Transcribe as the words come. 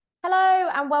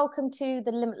and welcome to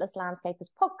the Limitless Landscapers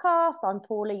podcast. I'm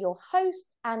Paula, your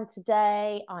host, and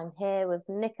today I'm here with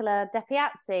Nicola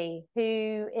Depiazzi,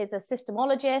 who is a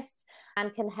systemologist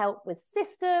and can help with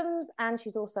systems, and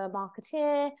she's also a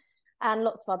marketeer and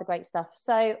lots of other great stuff.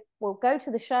 So we'll go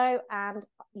to the show and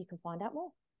you can find out more.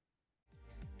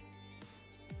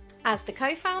 As the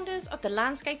co-founders of the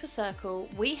Landscaper Circle,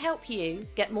 we help you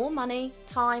get more money,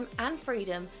 time and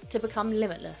freedom to become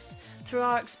limitless. Through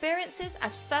our experiences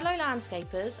as fellow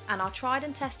landscapers and our tried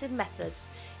and tested methods,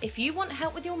 if you want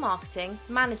help with your marketing,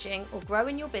 managing or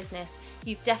growing your business,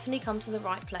 you've definitely come to the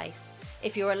right place.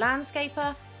 If you're a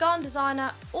landscaper, garden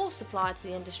designer or supplier to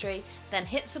the industry, then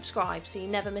hit subscribe so you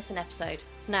never miss an episode.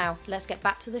 Now, let's get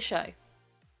back to the show.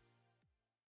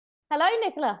 Hello,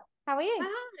 Nicola. How are you?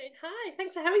 Hi.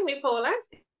 Thanks for having me, Paula. It's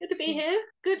good to be here.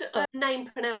 Good name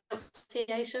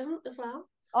pronunciation as well.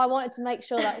 I wanted to make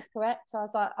sure that was correct. So I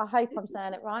was like, I hope I'm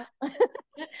saying it right.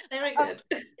 Yeah, very good.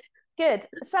 Good.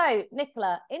 So,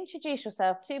 Nicola, introduce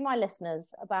yourself to my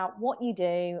listeners about what you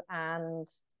do and,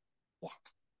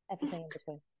 everything in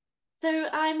between. So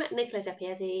I'm Nicola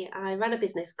Depiazzi. I run a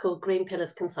business called Green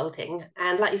Pillars Consulting.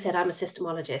 And like you said, I'm a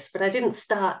systemologist, but I didn't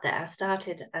start there. I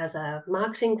started as a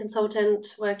marketing consultant,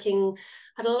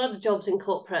 had a lot of jobs in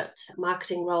corporate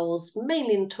marketing roles,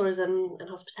 mainly in tourism and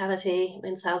hospitality,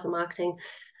 in sales and marketing.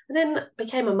 And then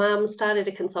became a mum, started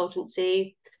a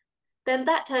consultancy. Then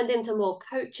that turned into more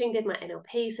coaching, did my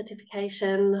NLP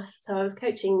certification. So I was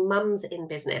coaching mums in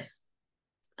business.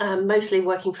 Mostly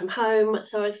working from home.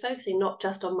 So I was focusing not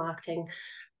just on marketing,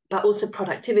 but also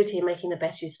productivity and making the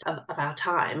best use of our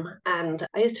time. And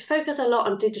I used to focus a lot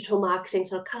on digital marketing,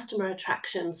 so customer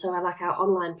attraction. So I like our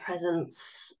online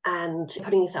presence and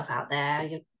putting yourself out there,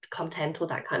 your content, all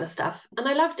that kind of stuff. And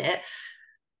I loved it.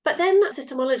 But then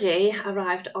systemology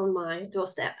arrived on my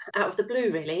doorstep out of the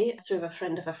blue, really, through a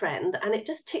friend of a friend. And it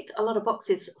just ticked a lot of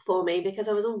boxes for me because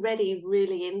I was already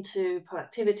really into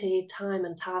productivity, time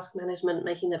and task management,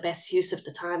 making the best use of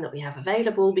the time that we have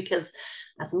available. Because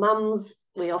as mums,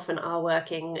 we often are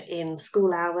working in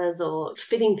school hours or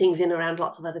fitting things in around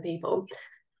lots of other people.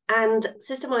 And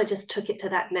systemology just took it to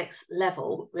that next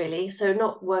level, really. So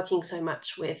not working so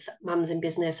much with mums in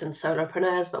business and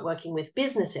solopreneurs, but working with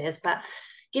businesses, but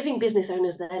giving business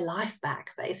owners their life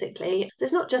back, basically. So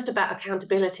it's not just about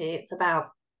accountability, it's about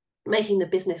making the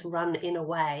business run in a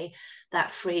way that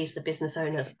frees the business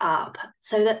owners up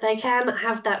so that they can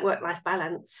have that work-life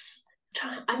balance.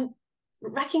 I'm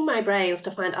racking my brains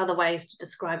to find other ways to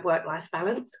describe work-life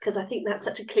balance because I think that's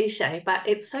such a cliche, but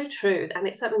it's so true and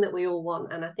it's something that we all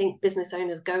want. And I think business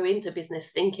owners go into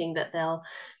business thinking that they'll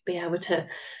be able to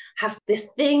have this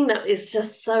thing that is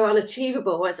just so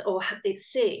unachievable or it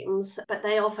seems, but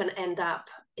they often end up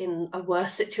in a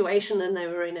worse situation than they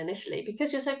were in initially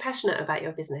because you're so passionate about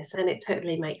your business and it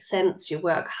totally makes sense. You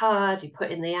work hard, you put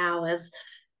in the hours,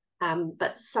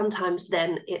 but sometimes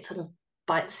then it sort of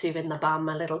bites you in the bum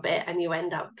a little bit and you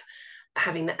end up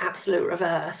having the absolute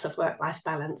reverse of work-life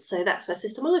balance. So that's where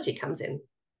systemology comes in.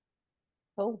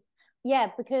 Cool. Yeah,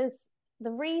 because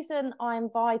the reason I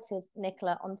invited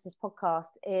Nicola onto this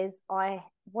podcast is I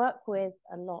work with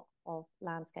a lot of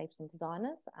landscapes and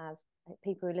designers, as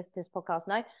people who listen to this podcast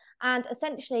know. And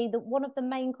essentially, one of the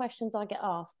main questions I get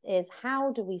asked is,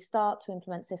 how do we start to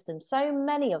implement systems? So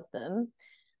many of them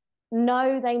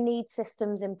know they need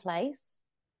systems in place,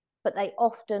 but they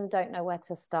often don't know where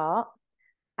to start.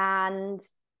 And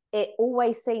it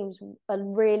always seems a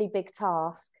really big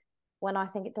task when I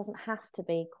think it doesn't have to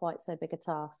be quite so big a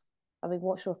task. I mean,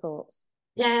 what's your thoughts?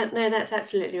 Yeah, no, that's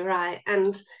absolutely right.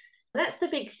 And that's the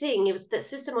big thing is that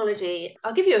systemology,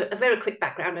 I'll give you a very quick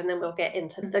background and then we'll get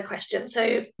into the question.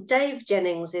 So Dave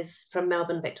Jennings is from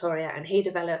Melbourne, Victoria, and he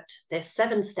developed this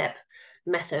 7-step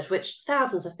method, which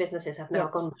thousands of businesses have now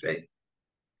gone through.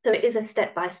 So it is a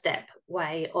step-by-step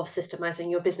way of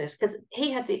systemizing your business because he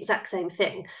had the exact same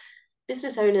thing.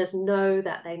 Business owners know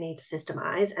that they need to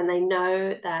systemize and they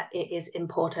know that it is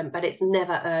important, but it's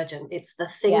never urgent. It's the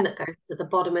thing that goes to the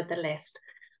bottom of the list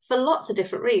for lots of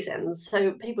different reasons.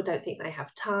 So people don't think they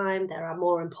have time. There are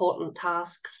more important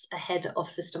tasks ahead of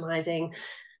systemizing.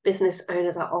 Business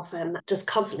owners are often just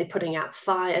constantly putting out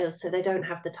fires, so they don't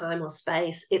have the time or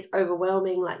space. It's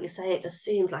overwhelming. Like you say, it just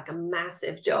seems like a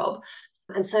massive job.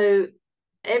 And so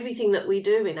everything that we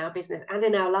do in our business and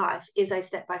in our life is a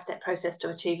step-by-step process to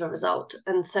achieve a result.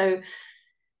 And so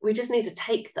we just need to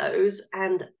take those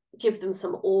and give them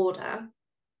some order.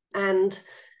 And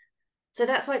so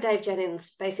that's why Dave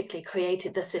Jennings basically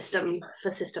created the system for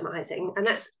systemizing. And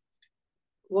that's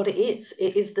what it is.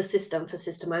 It is the system for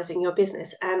systemizing your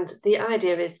business. And the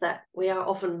idea is that we are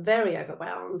often very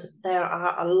overwhelmed. There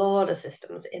are a lot of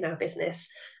systems in our business.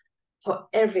 for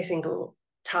every single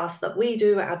task that we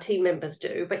do, our team members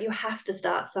do, but you have to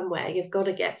start somewhere. You've got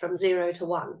to get from 0 to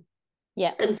 1.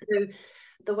 Yeah. And so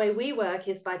the way we work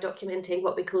is by documenting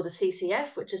what we call the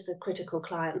CCF, which is the critical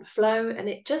client flow. And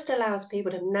it just allows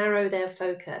people to narrow their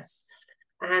focus.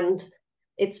 And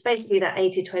it's basically that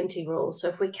 80-20 rule. So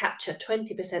if we capture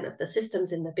 20% of the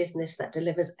systems in the business, that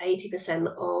delivers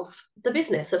 80% of the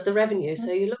business, of the revenue.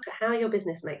 So you look at how your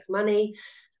business makes money,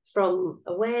 from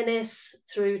awareness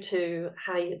through to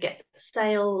how you get the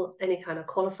sale, any kind of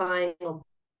qualifying or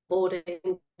boarding,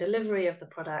 delivery of the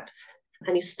product,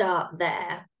 and you start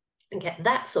there and get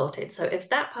that sorted. So if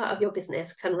that part of your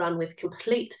business can run with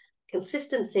complete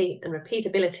consistency and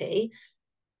repeatability,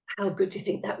 how good do you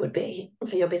think that would be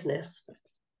for your business?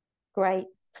 Great.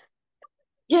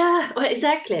 Yeah, well,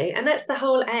 exactly. And that's the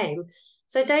whole aim.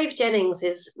 So Dave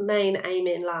Jennings' main aim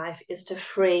in life is to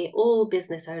free all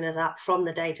business owners up from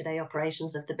the day-to-day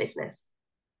operations of the business.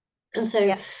 And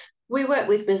so we work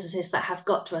with businesses that have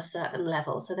got to a certain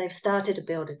level. So they've started to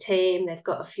build a team. They've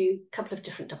got couple of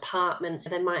different departments.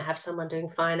 They might have someone doing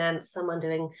finance, someone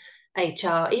doing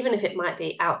HR, even if it might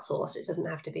be outsourced. It doesn't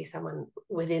have to be someone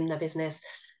within the business.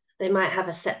 They might have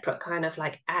a separate kind of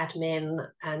like admin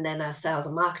and then a sales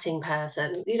and marketing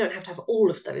person. You don't have to have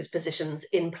all of those positions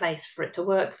in place for it to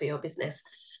work for your business.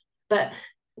 But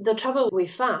the trouble we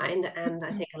find, and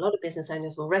I think a lot of business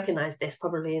owners will recognize this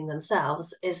probably in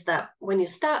themselves, is that when you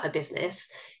start a business,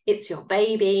 it's your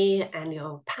baby and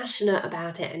you're passionate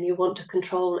about it and you want to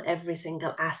control every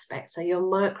single aspect. So you're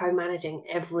micromanaging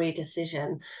every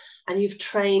decision and you've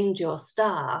trained your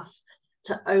staff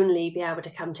to only be able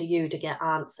to come to you to get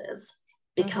answers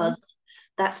because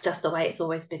that's just the way it's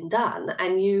always been done.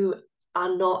 And you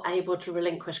are not able to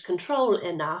relinquish control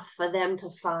enough for them to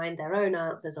find their own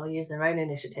answers or use their own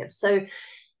initiatives. So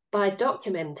by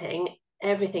documenting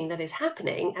everything that is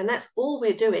happening, and that's all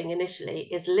we're doing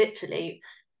initially, is literally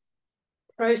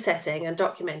processing and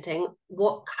documenting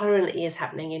what currently is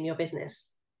happening in your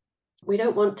business. We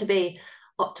don't want to be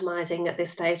optimizing at this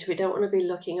stage. We don't want to be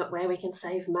looking at where we can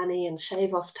save money and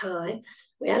shave off time.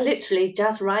 We are literally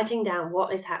just writing down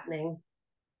what is happening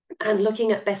and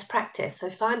looking at best practice.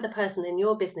 So find the person in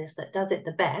your business that does it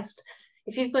the best.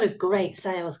 If you've got a great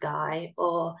sales guy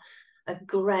or a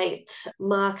great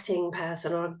marketing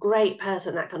person or a great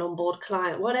person that can onboard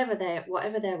client, whatever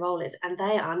their role is, and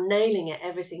they are nailing it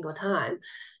every single time,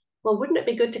 well, wouldn't it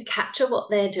be good to capture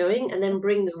what they're doing and then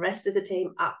bring the rest of the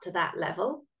team up to that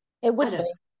level? It would be.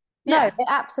 Yeah. No, it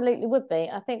absolutely would be.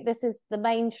 I think this is the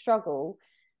main struggle.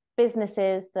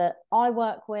 Businesses that I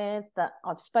work with, that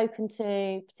I've spoken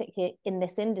to, particularly in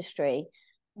this industry,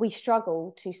 we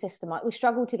struggle to systemize. We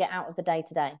struggle to get out of the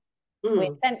day-to-day. We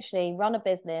essentially run a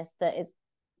business that is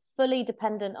fully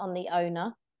dependent on the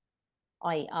owner,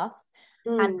 i.e. us,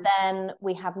 and then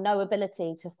we have no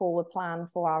ability to forward plan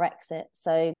for our exit.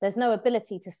 So there's no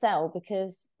ability to sell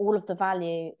because all of the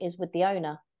value is with the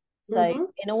owner. So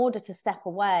in order to step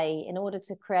away, in order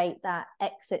to create that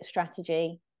exit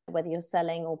strategy, whether you're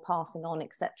selling or passing on,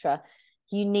 etc.,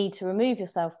 you need to remove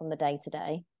yourself from the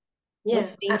day-to-day. Yeah,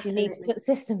 which means absolutely. you need to put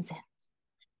systems in.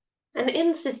 And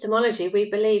in systemology, we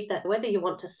believe that whether you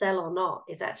want to sell or not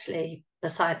is actually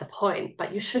beside the point,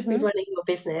 but you should be running your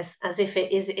business as if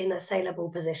it is in a saleable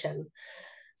position.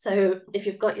 So if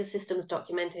you've got your systems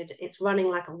documented, it's running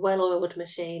like a well-oiled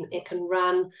machine. It can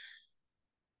run,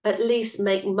 at least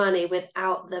make money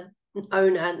without the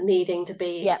owner needing to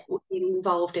be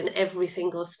involved in every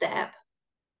single step.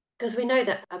 Because we know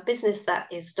that a business that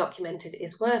is documented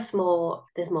is worth more,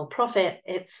 there's more profit,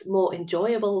 it's more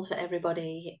enjoyable for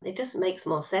everybody. It just makes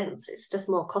more sense. It's just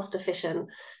more cost efficient.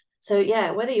 So yeah,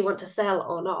 whether you want to sell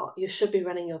or not, you should be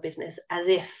running your business as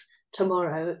if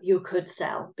tomorrow you could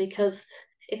sell, because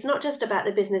it's not just about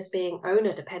the business being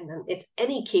owner dependent, it's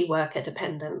any key worker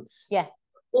dependence. Yeah.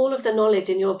 All of the knowledge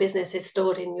in your business is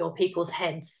stored in your people's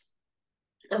heads.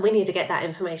 And we need to get that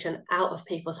information out of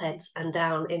people's heads and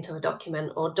down into a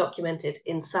document or documented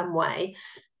in some way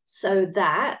so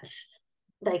that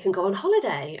they can go on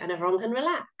holiday and everyone can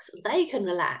relax. They can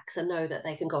relax and know that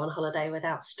they can go on holiday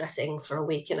without stressing for a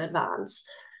week in advance.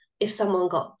 If someone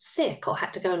got sick or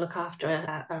had to go and look after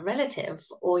a relative,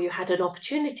 or you had an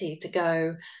opportunity to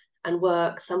go and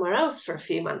work somewhere else for a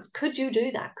few months, could you do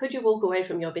that? Could you walk away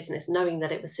from your business knowing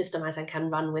that it was systemized and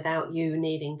can run without you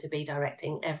needing to be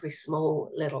directing every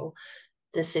small little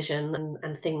decision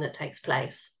and thing that takes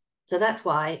place? So that's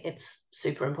why it's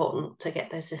super important to get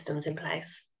those systems in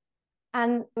place.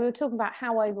 And we were talking about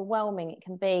how overwhelming it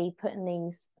can be putting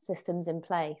these systems in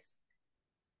place.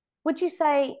 Would you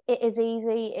say it is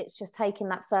easy? It's just taking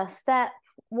that first step?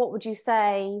 What would you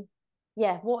say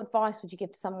Yeah, what advice would you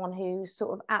give to someone who's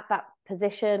sort of at that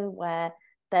position where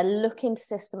they're looking to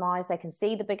systemize, they can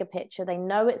see the bigger picture, they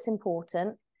know it's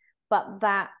important, but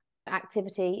that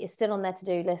activity is still on their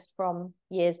to-do list from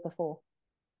years before?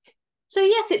 So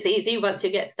yes, it's easy once you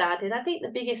get started. I think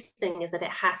the biggest thing is that it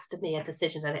has to be a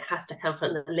decision and it has to come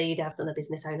from the leader, from the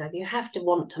business owner. You have to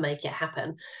want to make it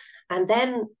happen. And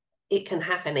then it can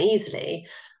happen easily.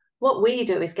 What we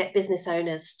do is get business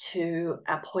owners to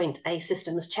appoint a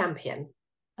systems champion.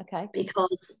 Okay.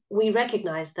 Because we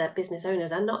recognize that business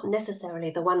owners are not necessarily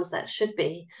the ones that should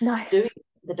be No. doing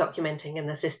the documenting and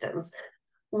the systems.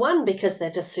 One, because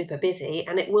they're just super busy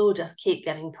and it will just keep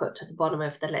getting put to the bottom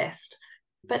of the list.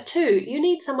 But two, you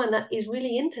need someone that is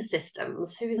really into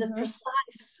systems, who is a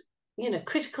precise,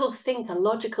 critical thinker,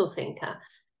 logical thinker.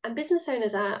 And business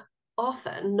owners are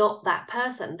often not that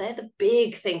person. They're the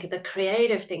big thinker, the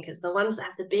creative thinkers, the ones that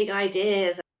have the big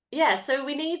ideas. Yeah, so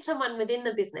we need someone within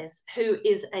the business who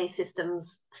is a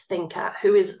systems thinker,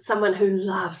 who is someone who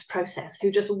loves process, who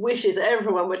just wishes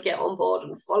everyone would get on board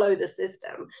and follow the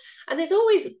system. And there's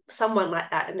always someone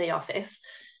like that in the office.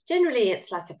 Generally,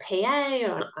 it's like a PA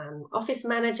or an office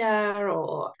manager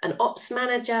or an ops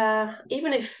manager.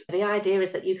 Even if the idea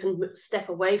is that you can step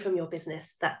away from your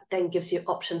business, that then gives you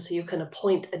options, so you can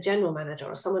appoint a general manager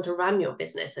or someone to run your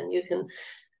business, and you can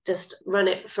just run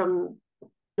it from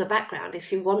the background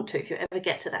if you want to, if you ever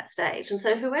get to that stage. And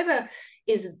so whoever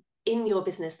is in your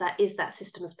business that is that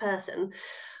systems person,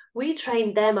 we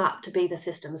train them up to be the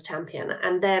systems champion.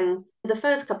 And then the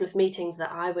first couple of meetings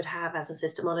that I would have as a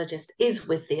systemologist is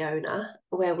with the owner,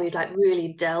 where we like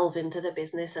really delve into the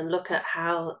business and look at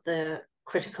how the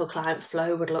critical client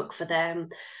flow would look for them.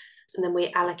 And then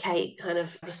we allocate kind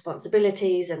of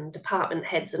responsibilities and department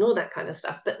heads and all that kind of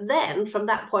stuff. But then from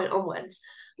that point onwards,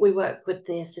 we work with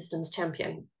the systems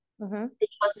champion,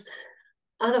 because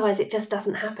otherwise it just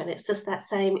doesn't happen. It's just that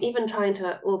same, even trying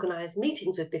to organize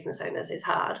meetings with business owners is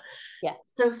hard. Yeah.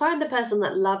 So find the person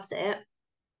that loves it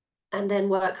and then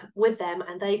work with them,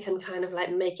 and they can kind of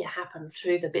like make it happen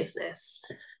through the business.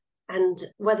 And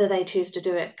whether they choose to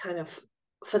do it kind of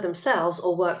for themselves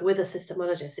or work with a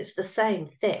systemologist, it's the same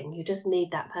thing. You just need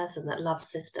that person that loves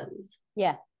systems.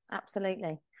 Yeah,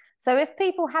 absolutely. So if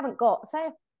people haven't got, say,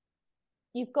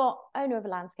 you've got owner of a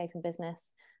landscaping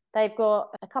business, they've got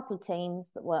a couple of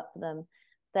teams that work for them,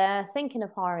 they're thinking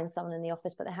of hiring someone in the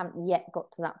office, but they haven't yet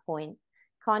got to that point.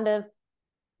 Kind of,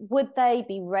 would they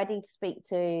be ready to speak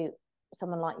to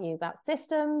someone like you about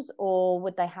systems, or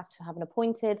would they have to have an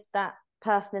appointed that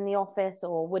person in the office,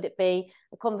 or would it be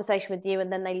a conversation with you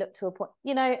and then they look to a point,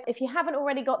 if you haven't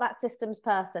already got that systems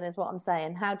person, is what I'm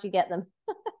saying, how do you get them?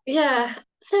 Yeah.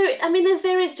 So, I mean, there's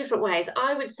various different ways.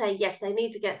 I would say, yes, they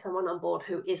need to get someone on board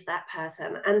who is that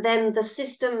person. And then the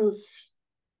systems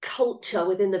culture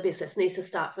within the business needs to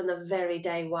start from the very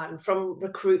day one, from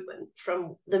recruitment,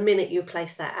 from the minute you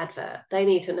place that advert. They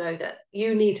need to know that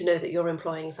you need to know that you're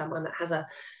employing someone that has a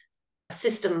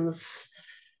systems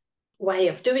way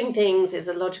of doing things, is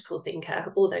a logical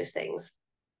thinker, all those things.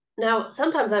 Now,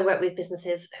 sometimes I work with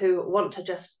businesses who want to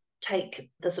just take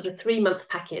the sort of 3-month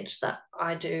package that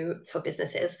I do for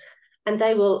businesses, and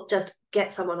they will just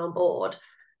get someone on board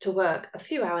to work a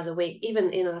few hours a week,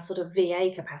 even in a sort of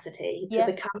VA capacity, to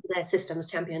become their systems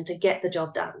champion, to get the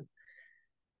job done.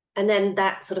 And then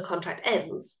that sort of contract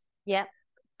ends. Yeah.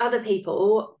 Other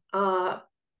people are,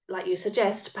 like you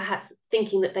suggest, perhaps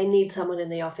thinking that they need someone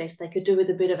in the office. They could do with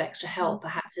a bit of extra help,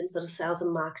 perhaps in sort of sales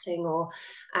and marketing or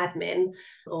admin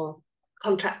or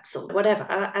contracts or whatever.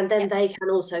 And then they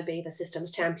can also be the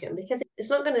systems champion, because it's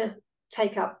not going to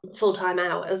take up full-time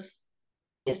hours.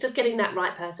 It's just getting that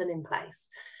right person in place,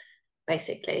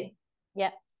 basically.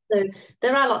 Yeah. So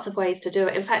there are lots of ways to do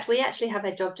it. In fact, we actually have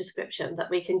a job description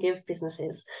that we can give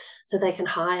businesses so they can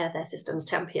hire their systems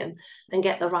champion and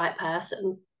get the right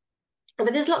person. I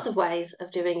mean, there's lots of ways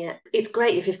of doing it. It's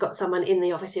great if you've got someone in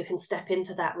the office who can step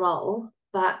into that role,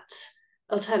 but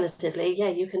alternatively, yeah,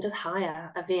 you can just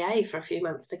hire a VA for a few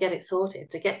months to get it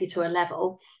sorted, to get you to a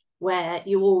level where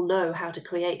you all know how to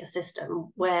create a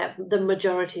system where the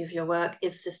majority of your work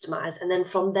is systemized. And then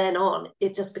from then on,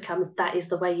 it just becomes, that is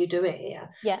the way you do it here.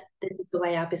 Yeah. This is the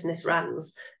way our business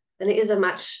runs. And it is a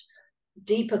much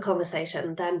deeper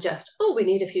conversation than just, oh, we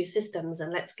need a few systems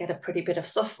and let's get a pretty bit of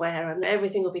software and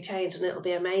everything will be changed and it'll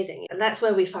be amazing. And that's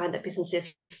where we find that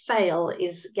businesses fail,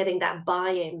 is getting that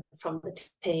buy-in from the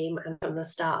team and from the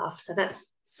staff. So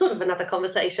that's sort of another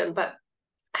conversation, but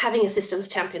having a systems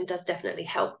champion does definitely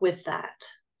help with that.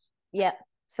 Yeah.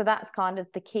 So that's kind of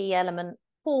the key element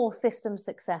for system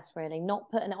success, really, not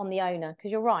putting it on the owner,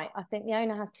 because you're right. I think the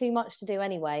owner has too much to do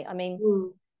anyway. I mean,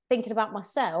 thinking about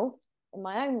myself in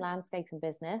my own landscaping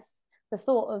business, the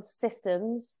thought of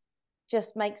systems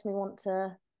just makes me want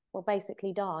to, well,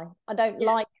 basically die. I don't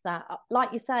like that.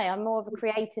 Like you say, I'm more of a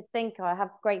creative thinker. I have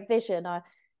great vision. I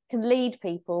can lead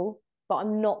people, but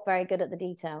I'm not very good at the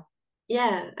detail.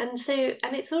 Yeah, and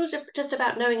it's all just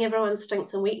about knowing everyone's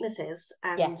strengths and weaknesses,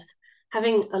 and Yes.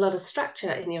 having a lot of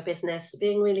structure in your business,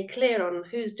 being really clear on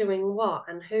who's doing what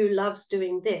and who loves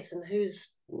doing this and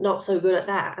who's not so good at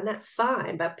that. And that's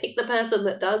fine, but pick the person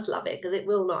that does love it, because it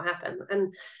will not happen.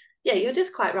 And yeah, you're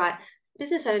just quite right.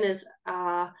 Business owners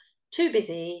are too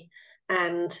busy,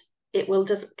 and it will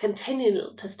just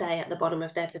continue to stay at the bottom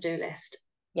of their to-do list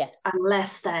Yes.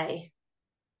 unless they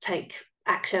take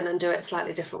action and do it a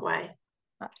slightly different way.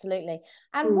 Absolutely.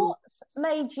 And what's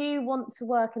made you want to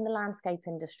work in the landscape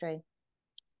industry?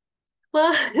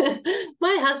 Well,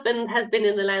 my husband has been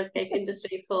in the landscape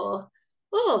industry for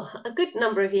a good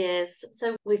number of years.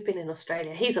 So we've been in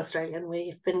Australia. He's Australian.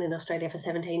 We've been in Australia for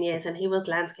 17 years, and he was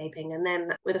landscaping. And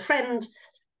then with a friend,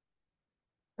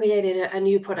 created a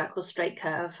new product called Straight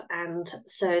Curve. And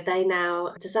so they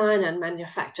now design and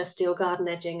manufacture steel garden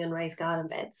edging and raised garden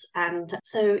beds. And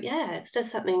so, yeah, it's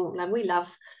just something like we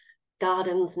love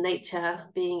gardens, nature,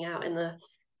 being out in the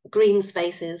green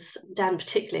spaces. Dan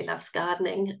particularly loves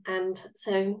gardening. And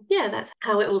so, yeah, that's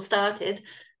how it all started.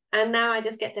 And now I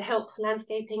just get to help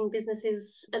landscaping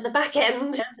businesses at the back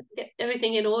end get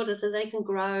everything in order so they can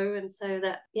grow, and so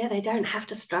that, yeah, they don't have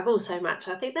to struggle so much.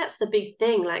 I think that's the big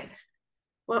thing. Like,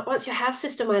 well, once you have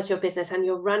systemized your business and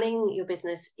you're running your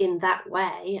business in that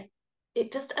way,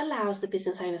 it just allows the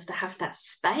business owners to have that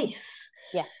space.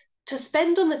 Yes. To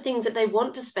spend on the things that they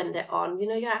want to spend it on. You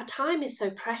know, our time is so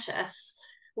precious.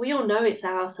 We all know it's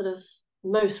our sort of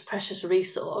most precious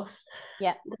resource.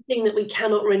 Yeah. The thing that we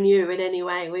cannot renew in any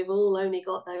way. We've all only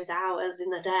got those hours in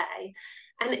the day.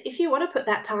 And if you want to put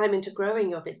that time into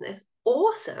growing your business,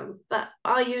 awesome. But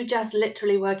are you just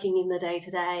literally working in the day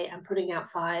to day and putting out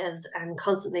fires and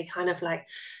constantly kind of like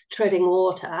treading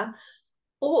water?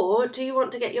 Or do you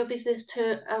want to get your business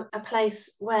to a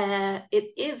place where it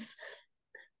is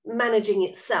managing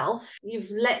itself?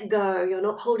 You've let go, you're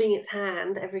not holding its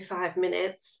hand every 5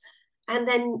 minutes, and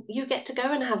then you get to go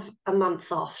and have a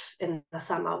month off in the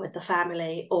summer with the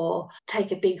family, or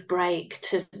take a big break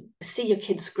to see your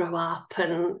kids grow up,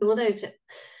 and all those.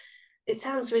 It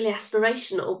sounds really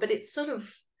aspirational, but it's sort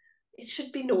of, it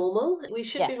should be normal. We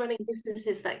should be running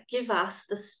businesses that give us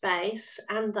the space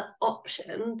and the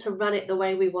option to run it the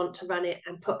way we want to run it,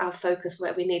 and put our focus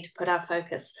where we need to put our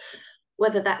focus,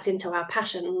 whether that's into our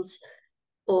passions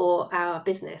or our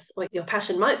business. Or your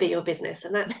passion might be your business,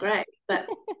 and that's great. But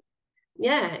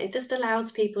yeah, it just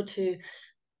allows people to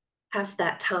have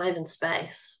that time and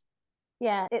space.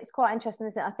 Yeah, it's quite interesting,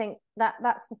 isn't it? I think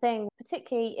that's the thing,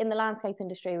 particularly in the landscape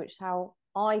industry, which is how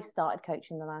I started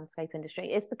coaching the landscape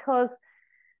industry, is because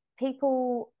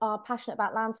people are passionate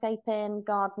about landscaping,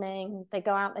 gardening. They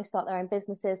go out, they start their own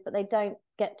businesses, but they don't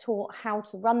get taught how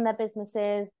to run their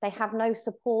businesses. They have no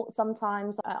support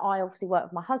sometimes. I obviously work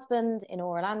with my husband in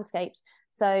Aura Landscapes,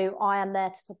 so I am there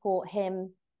to support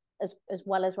him as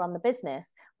well as run the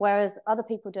business. Whereas other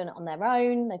people doing it on their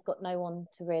own, they've got no one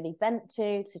to really vent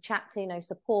to chat to, no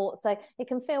support. So it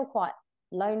can feel quite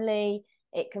lonely.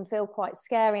 It can feel quite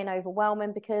scary and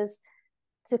overwhelming, because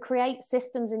to create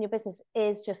systems in your business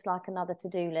is just like another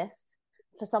to-do list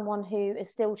for someone who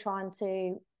is still trying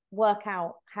to work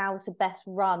out how to best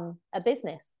run a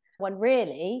business, when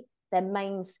really their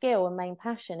main skill and main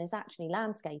passion is actually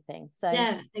landscaping. So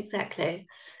yeah, exactly.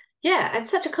 Yeah, it's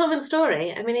such a common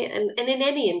story. I mean, and in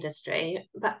any industry,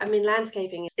 but I mean,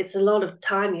 landscaping, it's a lot of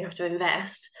time you have to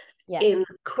invest in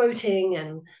quoting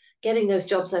and getting those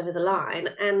jobs over the line.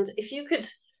 And if you could,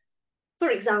 for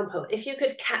example, if you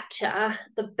could capture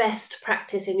the best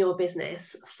practice in your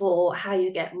business for how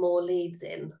you get more leads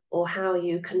in, or how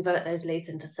you convert those leads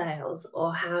into sales,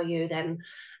 or how you then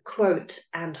quote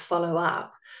and follow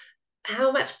up,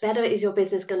 how much better is your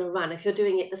business going to run if you're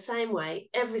doing it the same way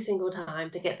every single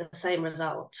time to get the same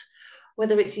result?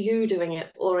 Whether it's you doing it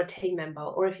or a team member,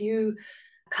 or if you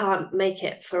can't make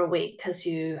it for a week because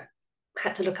you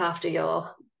had to look after your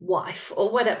wife,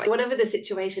 or whatever the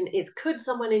situation is, could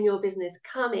someone in your business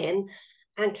come in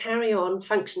and carry on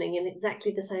functioning in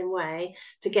exactly the same way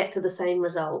to get to the same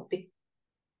result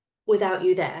without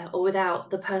you there, or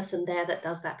without the person there that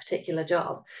does that particular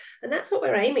job? And that's what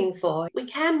we're aiming for. We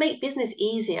can make business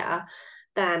easier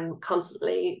than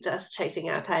constantly just chasing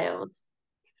our tails.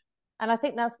 And I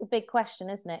think that's the big question,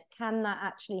 isn't it? Can that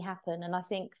actually happen? And I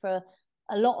think for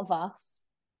a lot of us,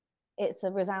 it's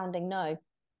a resounding no,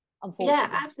 unfortunately.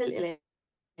 Yeah, absolutely.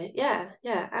 Yeah,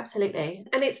 yeah, absolutely.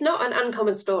 And it's not an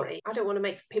uncommon story. I don't want to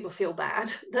make people feel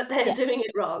bad that they're Yeah. doing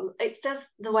it wrong. It's just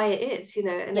the way it is, and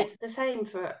Yeah. it's the same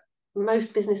for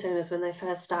most business owners when they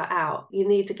first start out. You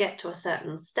need to get to a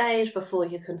certain stage before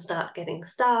you can start getting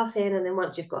staff in. And then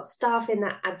once you've got staff in,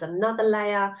 that adds another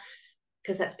layer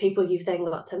because that's people you've then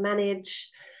got to manage.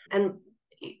 And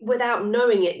without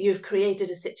knowing it, you've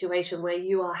created a situation where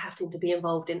you are having to be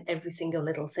involved in every single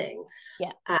little thing.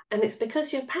 Yeah. And it's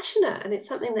because you're passionate and it's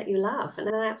something that you love, and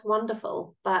that's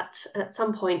wonderful. But at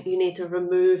some point, you need to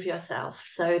remove yourself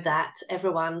so that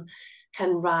everyone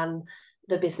can run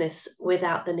the business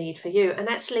without the need for you. And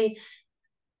actually,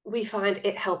 we find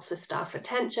it helps with staff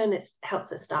retention, it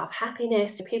helps with staff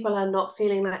happiness. People are not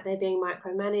feeling like they're being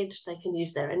micromanaged. They can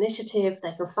use their initiative,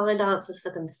 they can find answers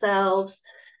for themselves.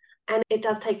 And it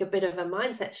does take a bit of a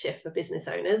mindset shift for business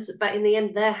owners, but in the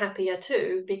end, they're happier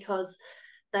too because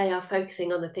they are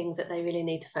focusing on the things that they really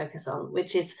need to focus on,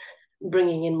 which is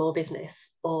bringing in more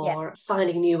business Yeah. or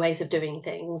finding new ways of doing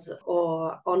things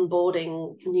or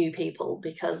onboarding new people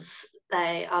because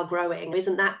they are growing.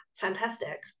 Isn't that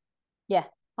fantastic? Yeah,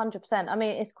 100%. I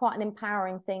mean, it's quite an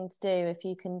empowering thing to do if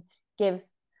you can give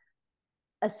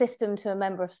a system to a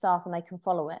member of staff and they can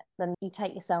follow it, then you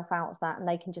take yourself out of that and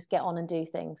they can just get on and do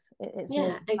things. It's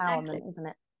more empowerment, Exactly. isn't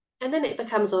it? And then it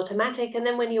becomes automatic. And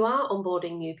then when you are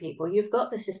onboarding new people, you've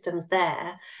got the systems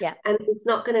there. Yeah. And it's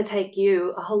not going to take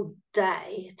you a whole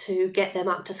day to get them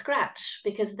up to scratch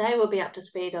because they will be up to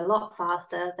speed a lot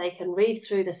faster. They can read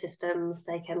through the systems,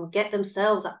 they can get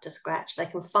themselves up to scratch, they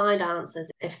can find answers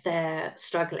if they're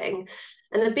struggling.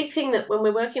 And the big thing that when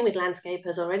we're working with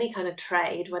landscapers or any kind of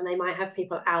trade, when they might have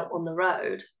people out on the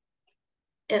road,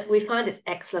 we find it's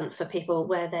excellent for people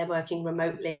where they're working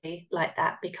remotely like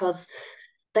that because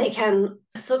they can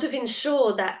sort of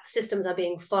ensure that systems are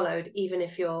being followed even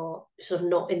if you're sort of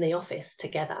not in the office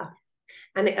together.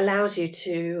 And it allows you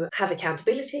to have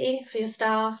accountability for your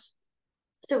staff.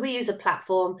 So we use a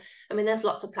platform. I mean, there's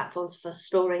lots of platforms for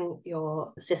storing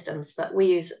your systems, but we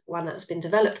use one that's been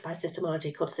developed by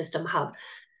Systemology called System Hub.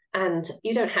 And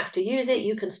you don't have to use it.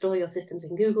 You can store your systems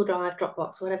in Google Drive,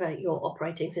 Dropbox, whatever your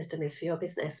operating system is for your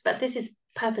business. But this is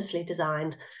purposely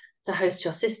designed to host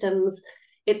your systems.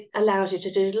 It allows you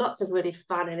to do lots of really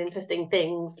fun and interesting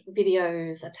things,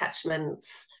 videos,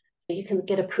 attachments. You can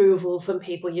get approval from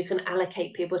people. You can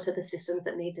allocate people to the systems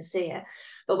that need to see it.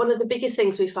 But one of the biggest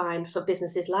things we find for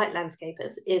businesses like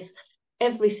landscapers is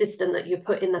every system that you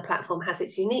put in the platform has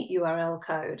its unique URL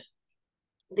code.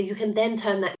 You can then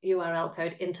turn that URL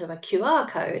code into a QR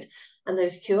code, and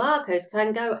those QR codes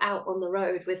can go out on the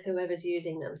road with whoever's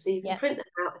using them. So you can print them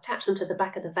out, attach them to the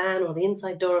back of the van or the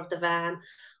inside door of the van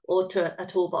or to a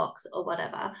toolbox or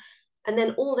whatever. And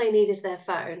then all they need is their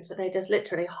phone. So they just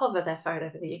literally hover their phone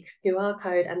over the QR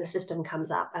code and the system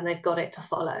comes up and they've got it to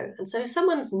follow. And so if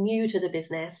someone's new to the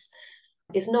business,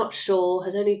 is not sure,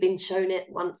 has only been shown it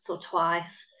once or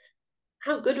twice,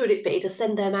 how good would it be to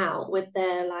send them out with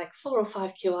their like 4 or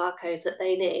 5 QR codes that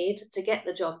they need to get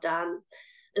the job done?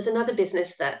 There's another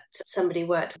business that somebody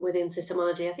worked within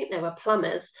Systemology. I think they were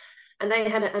plumbers, and they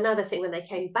had another thing when they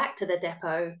came back to the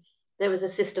depot. There was a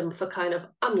system for kind of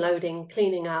unloading,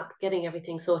 cleaning up, getting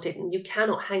everything sorted, and you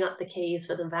cannot hang up the keys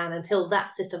for the van until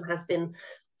that system has been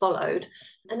followed.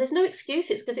 And there's no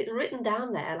excuses because it's written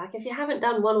down there. Like if you haven't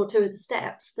done 1 or 2 of the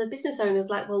steps, the business owner's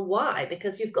like, well, why?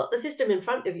 Because you've got the system in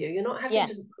front of you. You're not having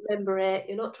to remember it.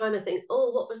 You're not trying to think,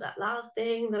 oh, what was that last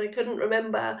thing that I couldn't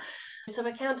remember? So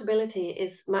accountability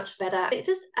is much better. It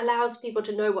just allows people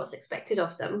to know what's expected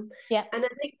of them. Yeah. And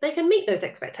then they can meet those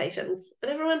expectations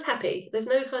and everyone's happy. There's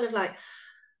no kind of like,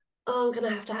 oh, I'm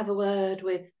going to have a word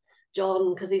with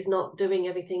John because he's not doing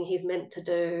everything he's meant to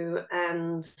do.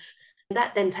 And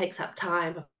that then takes up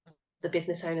time of the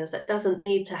business owners that doesn't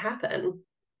need to happen.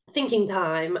 Thinking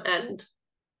time and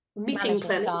meeting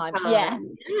planning time. Yeah,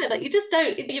 that you just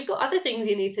don't, you've got other things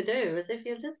you need to do, as if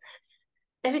you're just,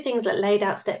 everything's like laid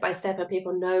out step by step and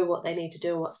people know what they need to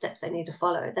do, what steps they need to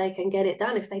follow. They can get it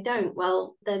done. If they don't,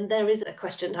 well, then there is a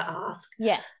question to ask.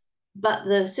 yes. But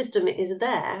the system is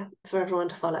there for everyone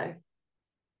to follow.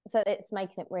 So it's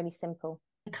making it really simple.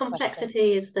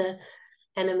 Complexity is the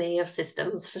enemy of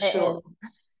systems for sure.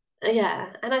 Yeah,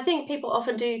 and I think people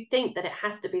often do think that it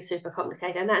has to be super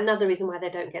complicated, and that's another reason why they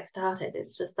don't get started.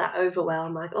 It's just that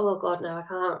overwhelm, like, oh God, no, I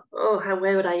can't. Oh,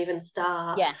 where would I even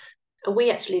start? Yeah. And we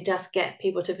actually just get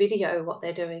people to video what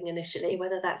they're doing initially,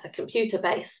 whether that's a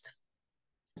computer-based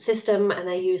system and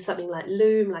they use something like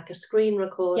Loom, like a screen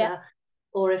recorder.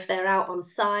 or if they're out on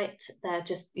site, they'll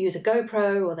just use a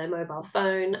GoPro or their mobile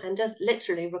phone and just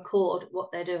literally record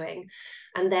what they're doing.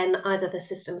 And then either the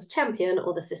systems champion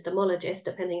or the systemologist,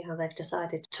 depending how they've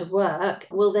decided to work,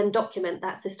 will then document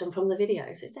that system from the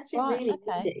video. So it's actually really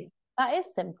easy. That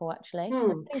is simple, actually.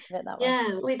 I think of it that way.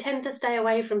 Yeah, we tend to stay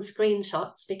away from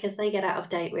screenshots because they get out of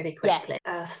date really quickly.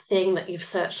 Yes. A thing that you've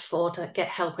searched for to get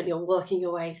help and you're working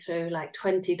your way through like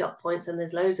 20 dot points and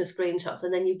there's loads of screenshots,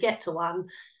 and then you get to one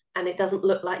and it doesn't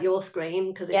look like your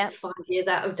screen because it's 5 years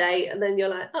out of date, and then you're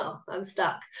like, oh, I'm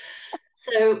stuck.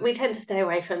 So we tend to stay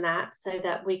away from that so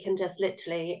that we can just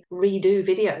literally redo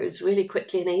videos really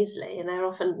quickly and easily. And they're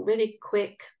often really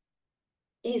quick,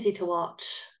 easy to watch.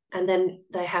 And then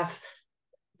they have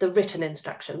the written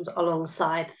instructions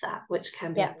alongside that, which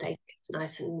can be updated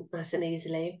nice and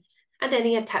easily. And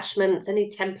any attachments, any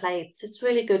templates, it's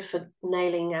really good for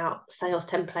nailing out sales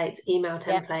templates, email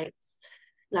templates.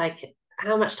 Like,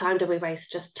 how much time do we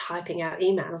waste just typing out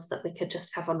emails that we could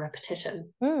just have on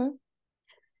repetition?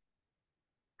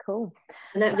 Cool.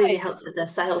 And that really helps with the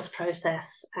sales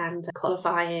process and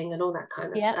qualifying and all that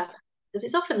kind of stuff, because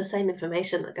it's often the same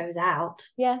information that goes out.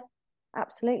 Yeah,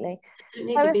 absolutely.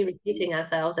 We don't need to be repeating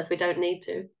ourselves if we don't need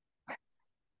to.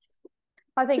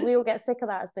 I think we all get sick of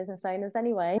that as business owners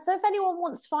anyway. So if anyone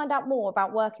wants to find out more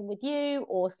about working with you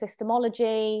or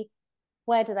systemology,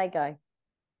 where do they go?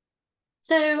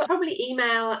 So probably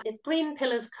email. It's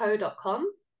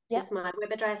greenpillarsco.com is my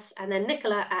web address, and then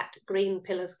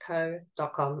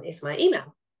nicola@greenpillarsco.com is my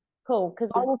email. Cool,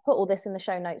 because I will put all this in the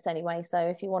show notes anyway, so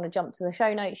if you want to jump to the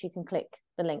show notes, you can click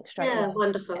the link straight away. Yeah,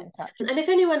 wonderful. And if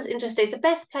anyone's interested, the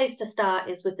best place to start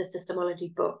is with the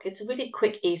Systemology book. It's a really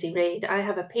quick, easy read. I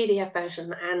have a PDF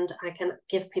version and I can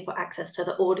give people access to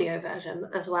the audio version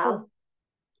as well. Cool.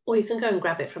 Or you can go and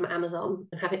grab it from Amazon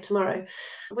and have it tomorrow.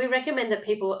 We recommend that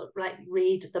people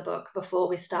read the book before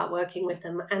we start working with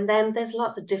them. And then there's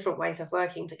lots of different ways of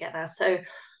working together. So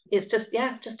it's just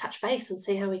touch base and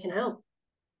see how we can help.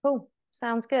 Cool.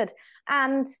 Sounds good.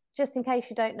 And just in case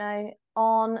you don't know,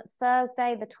 on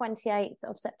Thursday, the 28th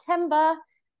of September,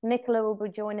 Nicola will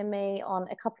be joining me on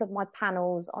a couple of my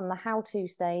panels on the how-to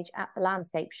stage at the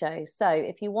Landscape Show. So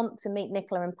if you want to meet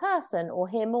Nicola in person or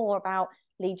hear more about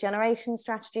lead generation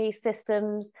strategy,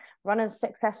 systems, run a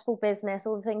successful business,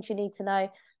 all the things you need to know,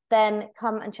 then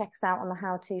come and check us out on the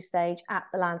how-to stage at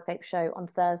the Landscape Show on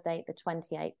Thursday, the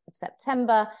 28th of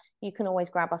September. You can always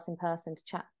grab us in person to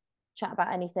chat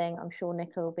about anything. I'm sure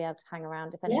Nicola will be able to hang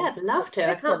around if anyone. Yeah, I'd love to.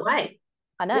 I can't wait.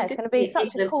 I know, it's going to be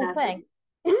such a cool thing.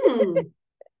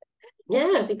 Yeah,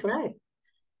 it'd be great.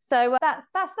 So that's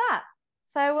that.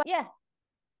 So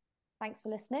thanks for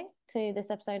listening to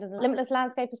this episode of the Limitless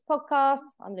Landscapers podcast.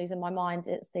 I'm losing my mind.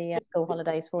 It's the school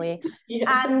holidays for you.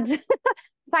 And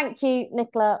thank you,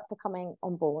 Nicola, for coming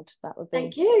on board. That would be.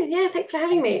 Thank you. Yeah, thanks for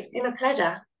having me. It's been a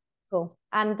pleasure. Cool.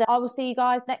 And I will see you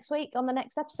guys next week on the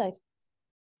next episode.